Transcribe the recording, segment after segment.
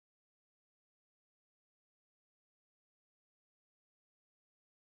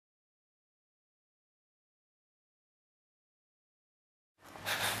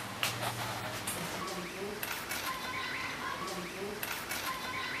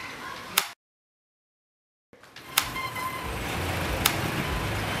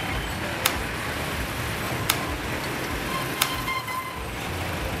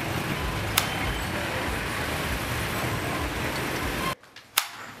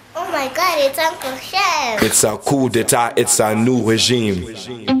my God, it's Uncle Chef. It's a coup d'etat, it's a new regime.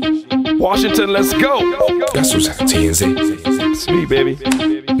 Washington, let's go. Gasuza, TNZ. It's me, baby.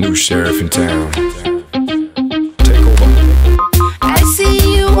 New sheriff in town. Take over. I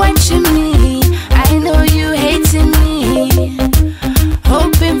see you watching me. I know you hating me.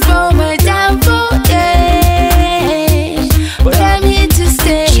 Hoping for my downfall, yeah. But I'm here to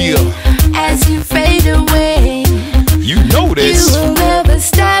stay. Chill. As you fade away. You know this. You will never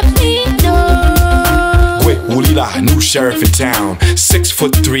stop me, no. Wait, Wulila, new sheriff in town.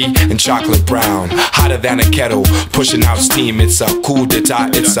 6'3" and chocolate brown. Hotter than a kettle, pushing out steam. It's a coup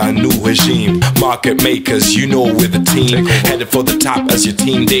d'etat, it's a new regime. Market makers, you know we're the team. Headed for the top as your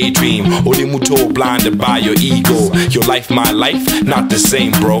team daydream. Olimuto blinded by your ego. Your life, my life, not the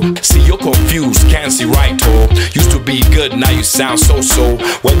same, bro. See, you're confused, can't see right, oh. Used to be good, now you sound so-so.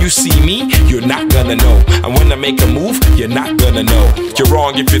 When you see me, you're not gonna know. And when I make a move, you're not gonna know. You're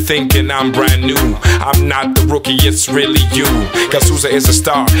wrong if you're thinking I'm brand new. I'm not the rookie, it's really you. Gasuza is a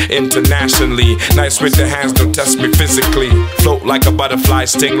star internationally. Nice with the hands, don't test me physically. Float like a butterfly,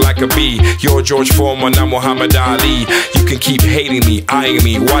 sting like a bee. You're George Foreman, I'm Muhammad Ali. You can keep hating me, eyeing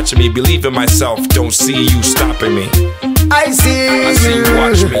me, watching me, believe in myself. Don't see you stopping me. I see you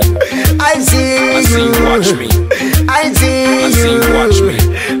watch me. I see you watch me. I see you watch me.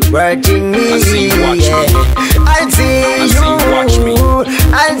 Watching me. I see you watch me. I see you watch me.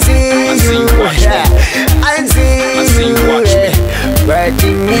 I see you watch me. I see you watch me.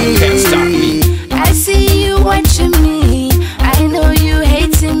 Watching me. You can't stop me. I see you watching me. I know you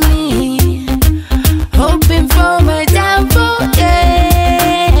hating me. Hoping for my downfall,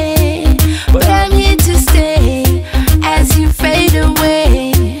 yeah. But I'm here to stay. As you fade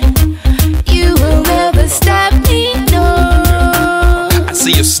away, you will never stop me, no. I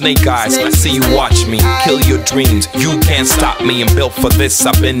see your snake eyes, I see you watch me. Kill your dreams, you can't stop me. I'm built for this,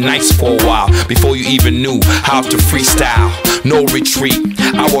 I've been nice for a while. Before you even knew how to freestyle. No retreat,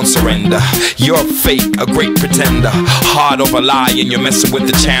 I won't surrender. You're fake, a great pretender. Heart of a lie and you're messing with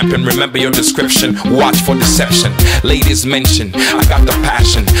the champion. Remember your description, watch for deception. Ladies mention, I got the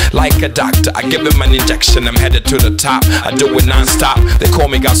passion. Like a doctor, I give him an injection. I'm headed to the top, I do it non-stop. They call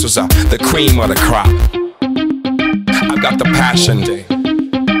me Gasuza, the cream of the crop. I've got the passion,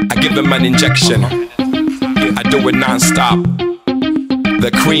 I give him an injection. I do it non-stop, the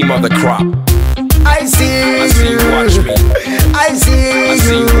cream of the crop. I see you watch me. I see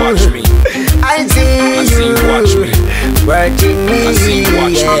you watch me. I see you watch me. Watching me. I see you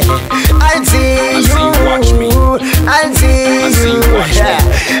watch me. I see you watch me. I see you watch me.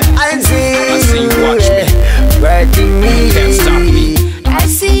 I see you watch me. Watching me. You can't stop me. I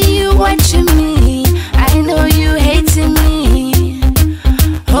see you watching me. I know you hating me.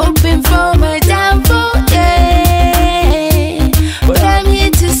 Hoping for my downfall, yeah. But I'm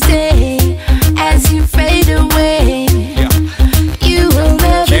here to stay. As you fade away, you will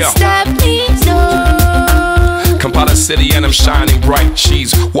never stop me, no. Kampala City and I'm shining bright.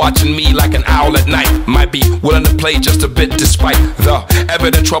 She's watching me like an owl at night. Might be willing to play just a bit despite the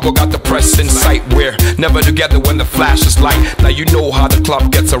evident trouble. Got the press in sight. We're never together when the flash is light. Now you know how the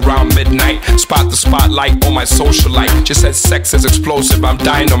club gets around midnight. Spot the spotlight on my socialite. She says sex is explosive, I'm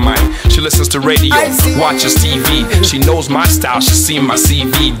dynamite. She listens to radio, watches TV. She knows my style, she's seen my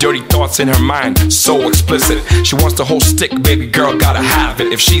CV. Dirty thoughts in her mind, so explicit. She wants the whole stick, baby girl, gotta have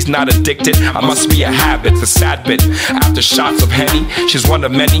it. If she's not addicted, I must be a habit. The sad bit, after shots of Henny, she's one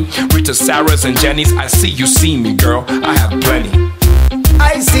of many. Rita, Sarah's and Jenny's. I see me, girl, I have plenty.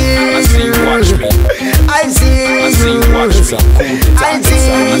 I see you watch me. I see you watch me. I see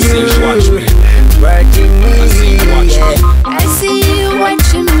you watch me.